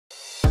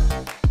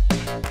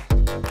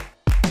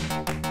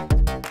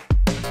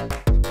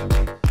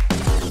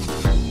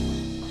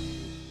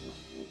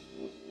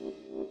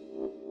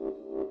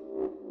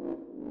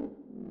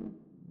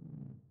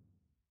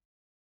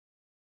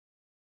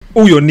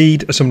All you'll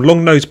need are some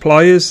long nose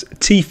pliers,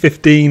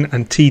 T15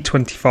 and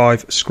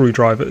T25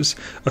 screwdrivers,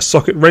 a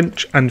socket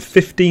wrench and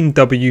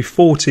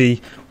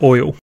 15W40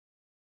 oil.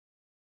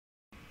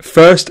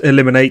 First,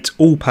 eliminate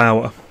all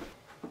power.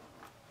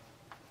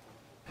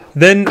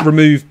 Then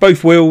remove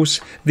both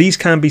wheels. These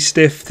can be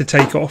stiff to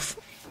take off.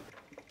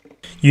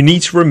 You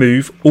need to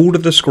remove all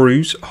of the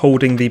screws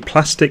holding the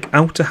plastic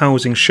outer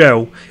housing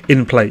shell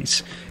in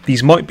place.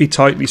 These might be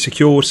tightly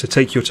secured, so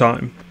take your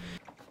time.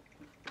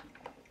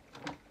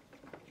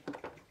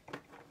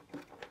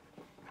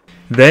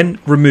 Then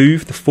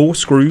remove the 4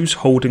 screws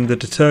holding the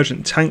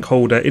detergent tank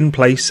holder in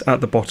place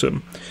at the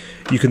bottom.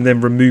 You can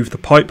then remove the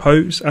pipe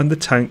hose and the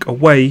tank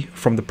away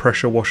from the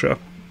pressure washer.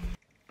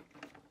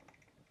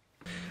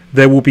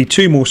 There will be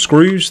 2 more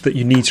screws that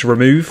you need to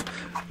remove,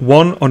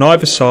 one on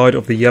either side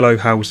of the yellow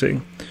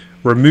housing.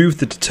 Remove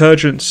the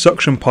detergent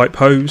suction pipe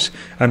hose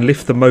and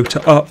lift the motor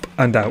up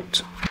and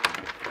out.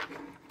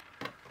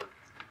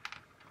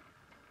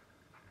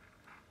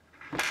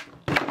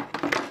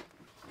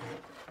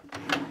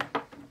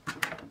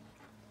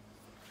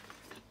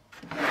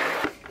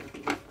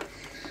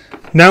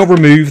 Now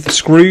remove the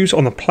screws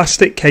on the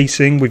plastic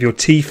casing with your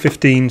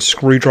T15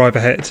 screwdriver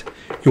head.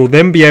 You'll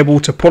then be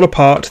able to pull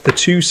apart the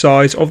 2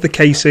 sides of the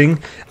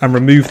casing and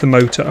remove the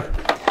motor.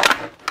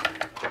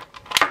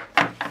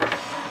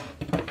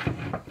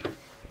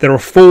 There are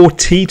 4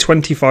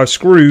 T25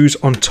 screws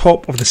on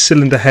top of the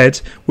cylinder head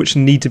which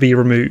need to be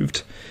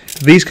removed.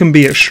 These can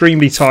be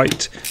extremely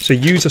tight, so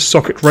use a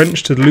socket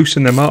wrench to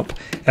loosen them up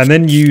and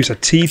then use a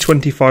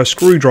T25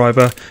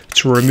 screwdriver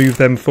to remove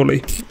them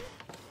fully.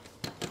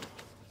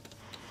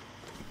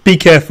 Be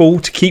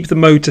careful to keep the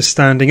motor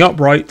standing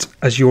upright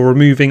as you're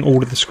removing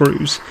all of the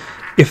screws.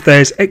 If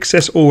there's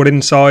excess oil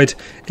inside,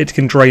 it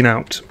can drain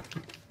out.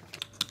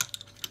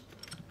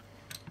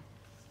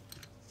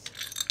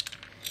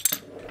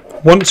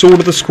 Once all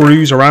of the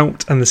screws are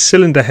out and the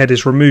cylinder head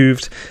is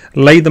removed,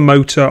 lay the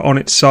motor on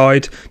its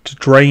side to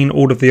drain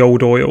all of the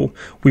old oil.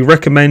 We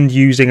recommend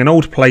using an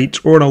old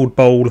plate or an old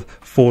bowl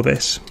for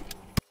this.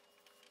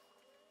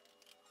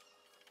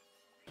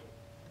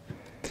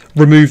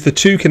 Remove the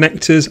 2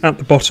 connectors at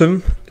the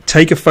bottom.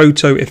 Take a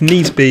photo if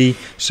needs be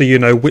so you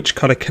know which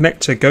colour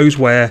connector goes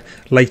where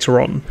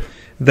later on.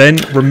 Then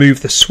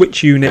remove the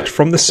switch unit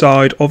from the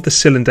side of the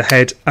cylinder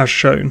head as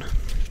shown.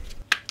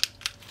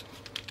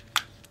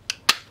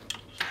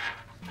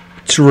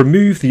 To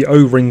remove the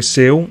O-ring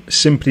seal,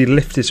 simply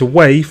lift it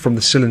away from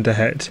the cylinder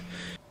head.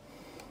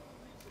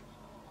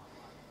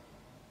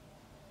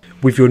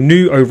 With your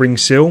new O-ring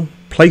seal,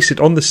 place it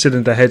on the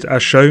cylinder head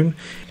as shown,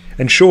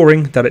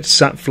 ensuring that it's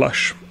sat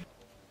flush.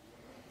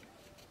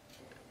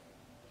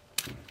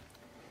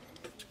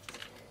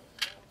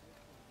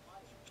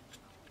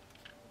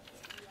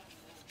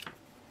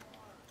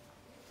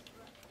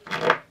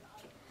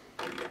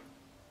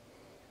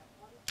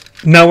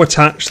 Now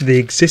attach the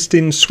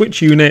existing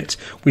switch unit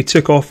we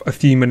took off a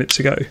few minutes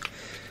ago.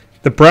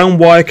 The brown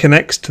wire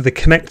connects to the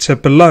connector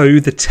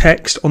below the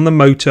text on the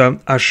motor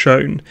as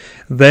shown.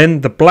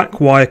 Then the black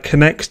wire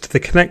connects to the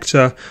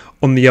connector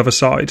on the other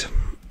side.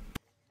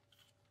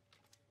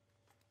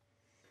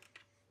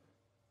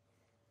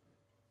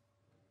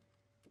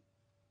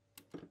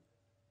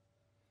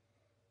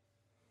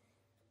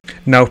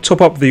 Now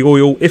top up the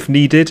oil if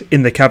needed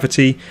in the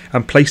cavity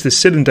and place the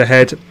cylinder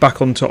head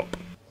back on top.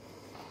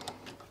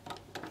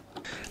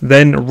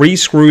 Then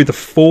re-screw the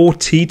 4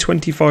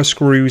 T25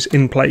 screws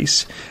in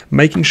place,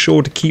 making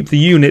sure to keep the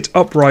unit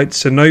upright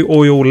so no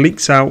oil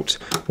leaks out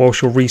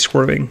whilst you're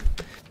re-screwing.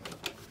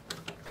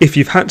 If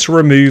you've had to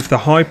remove the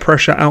high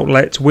pressure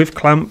outlet with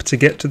clamp to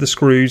get to the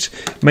screws,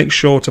 make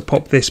sure to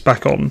pop this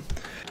back on.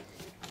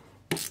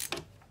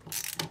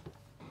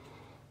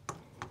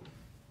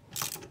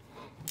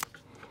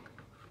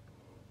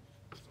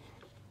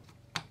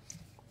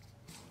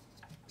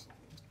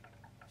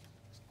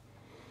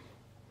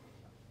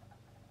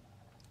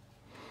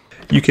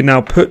 You can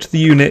now put the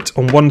unit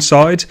on one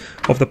side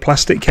of the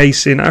plastic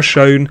casing as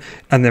shown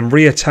and then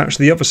reattach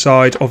the other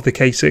side of the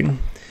casing.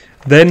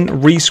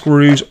 Then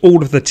re-screws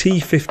all of the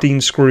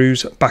T15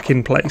 screws back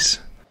in place.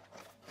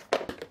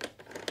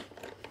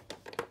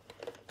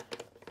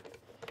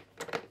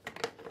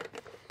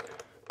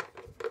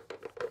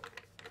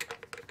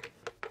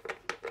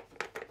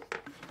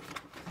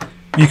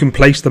 You can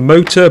place the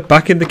motor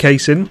back in the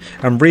casing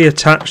and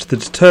reattach the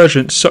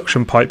detergent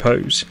suction pipe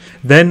hose.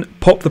 Then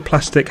pop the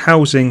plastic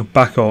housing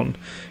back on.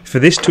 For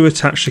this to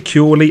attach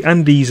securely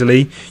and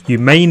easily, you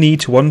may need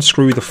to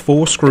unscrew the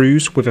 4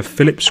 screws with a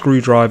Phillips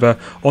screwdriver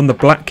on the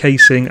black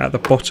casing at the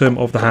bottom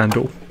of the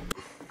handle.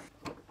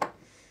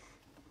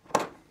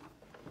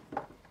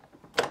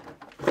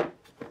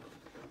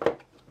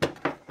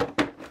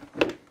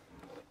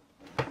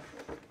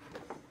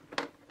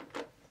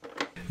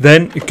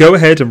 Then go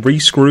ahead and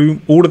re-screw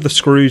all of the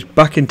screws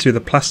back into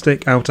the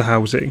plastic outer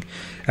housing,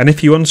 and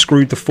if you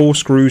unscrewed the 4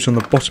 screws on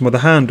the bottom of the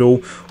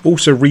handle,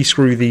 also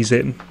re-screw these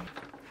in.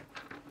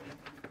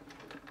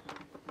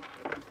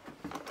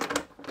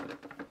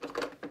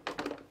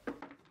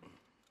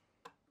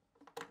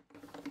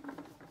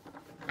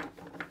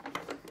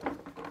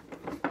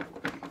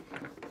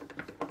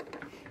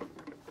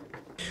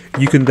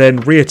 You can then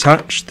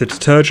reattach the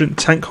detergent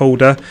tank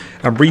holder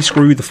and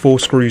re-screw the 4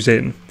 screws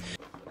in.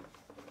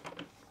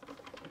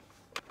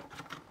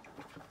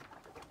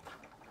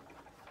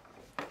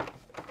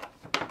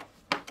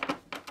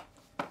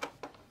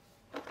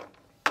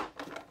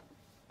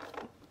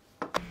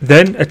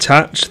 Then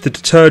attach the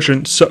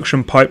detergent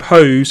suction pipe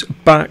hose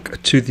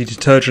back to the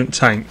detergent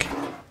tank.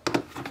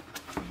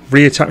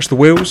 Reattach the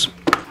wheels,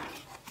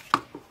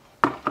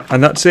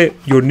 and that's it.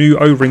 Your new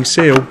O-ring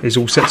seal is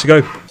all set to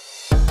go.